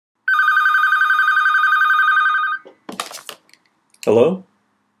Hello?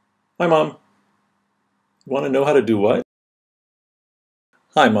 Hi, Mom. You want to know how to do what?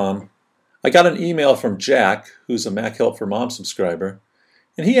 Hi, Mom. I got an email from Jack, who's a Mac Help for Mom subscriber,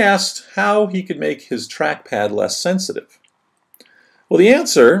 and he asked how he could make his trackpad less sensitive. Well, the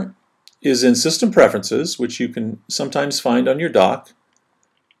answer is in System Preferences, which you can sometimes find on your dock,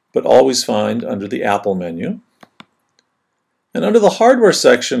 but always find under the Apple menu. And under the Hardware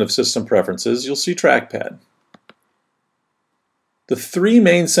section of System Preferences, you'll see Trackpad. The three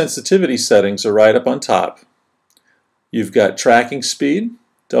main sensitivity settings are right up on top. You've got tracking speed,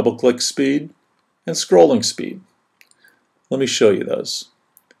 double-click speed, and scrolling speed. Let me show you those.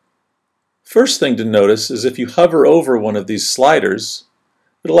 First thing to notice is if you hover over one of these sliders,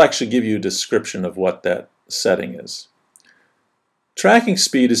 it'll actually give you a description of what that setting is. Tracking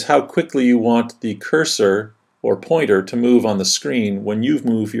speed is how quickly you want the cursor or pointer to move on the screen when you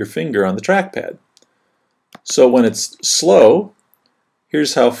move your finger on the trackpad. So when it's slow,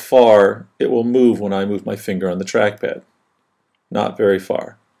 here's how far it will move when I move my finger on the trackpad. Not very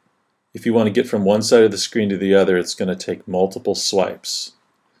far. If you want to get from one side of the screen to the other, it's going to take multiple swipes,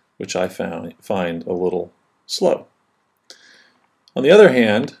 which I find a little slow. On the other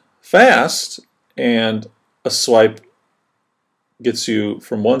hand, fast and a swipe gets you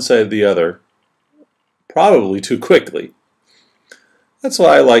from one side to the other probably too quickly. That's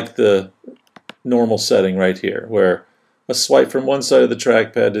why I like the normal setting right here, where a swipe from one side of the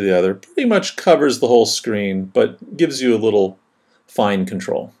trackpad to the other pretty much covers the whole screen, but gives you a little fine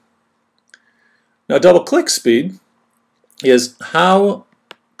control. Now, double-click speed is how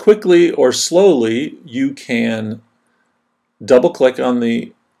quickly or slowly you can double-click on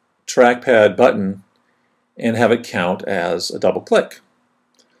the trackpad button and have it count as a double-click.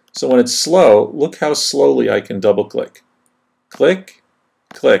 So when it's slow, look how slowly I can double-click. Click,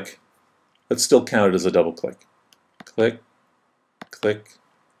 click. That's still counted as a double-click. Click, click.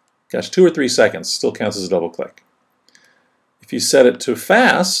 Gosh, 2 or 3 seconds still counts as a double click. If you set it to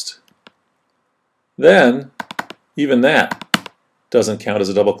fast, then even that doesn't count as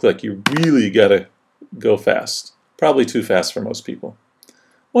a double click. You really gotta go fast. Probably too fast for most people.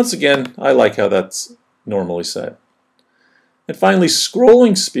 Once again, I like how that's normally set. And finally,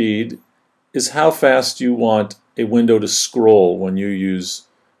 scrolling speed is how fast you want a window to scroll when you use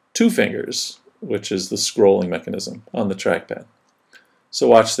 2 fingers, which is the scrolling mechanism on the trackpad. So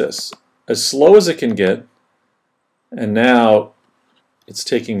watch this. As slow as it can get, and now it's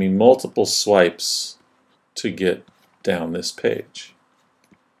taking me multiple swipes to get down this page.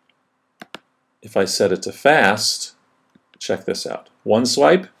 If I set it to fast, check this out. 1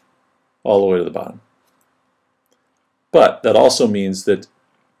 swipe, all the way to the bottom. But that also means that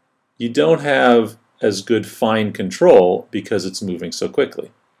you don't have as good fine control because it's moving so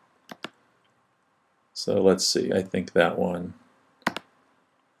quickly. So let's see, I think that one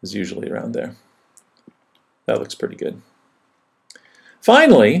is usually around there. That looks pretty good.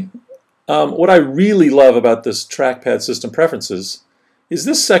 Finally, what I really love about this trackpad system preferences is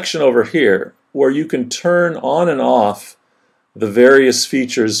this section over here where you can turn on and off the various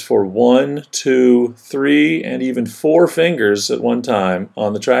features for 1, 2, 3, and even 4 fingers at one time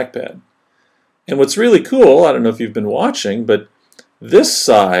on the trackpad. And what's really cool, I don't know if you've been watching, but this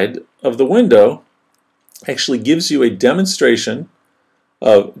side of the window actually gives you a demonstration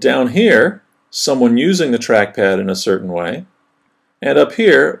of down here someone using the trackpad in a certain way, and up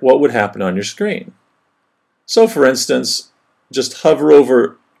here what would happen on your screen. So for instance, just hover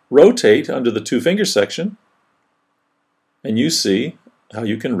over rotate under the 2 finger section and you see how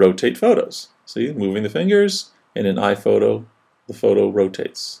you can rotate photos. See, moving the fingers, and in iPhoto the photo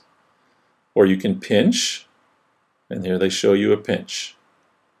rotates. Or you can pinch, and here they show you a pinch.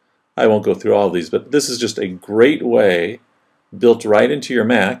 I won't go through all of these, but this is just a great way built right into your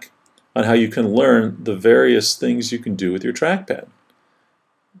Mac on how you can learn the various things you can do with your trackpad.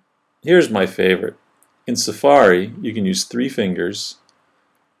 Here's my favorite. In Safari, you can use 3 fingers,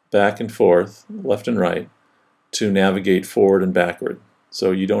 back and forth, left and right, to navigate forward and backward.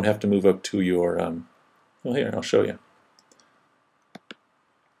 So you don't have to move up to your, well here, I'll show you.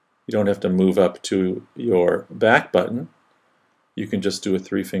 You don't have to move up to your back button. You can just do a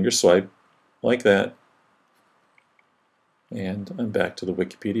 3-finger swipe like that, and I'm back to the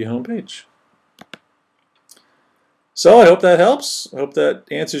Wikipedia homepage. So I hope that helps. I hope that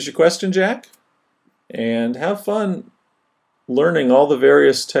answers your question, Jack. And have fun learning all the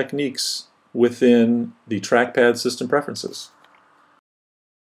various techniques within the trackpad system preferences.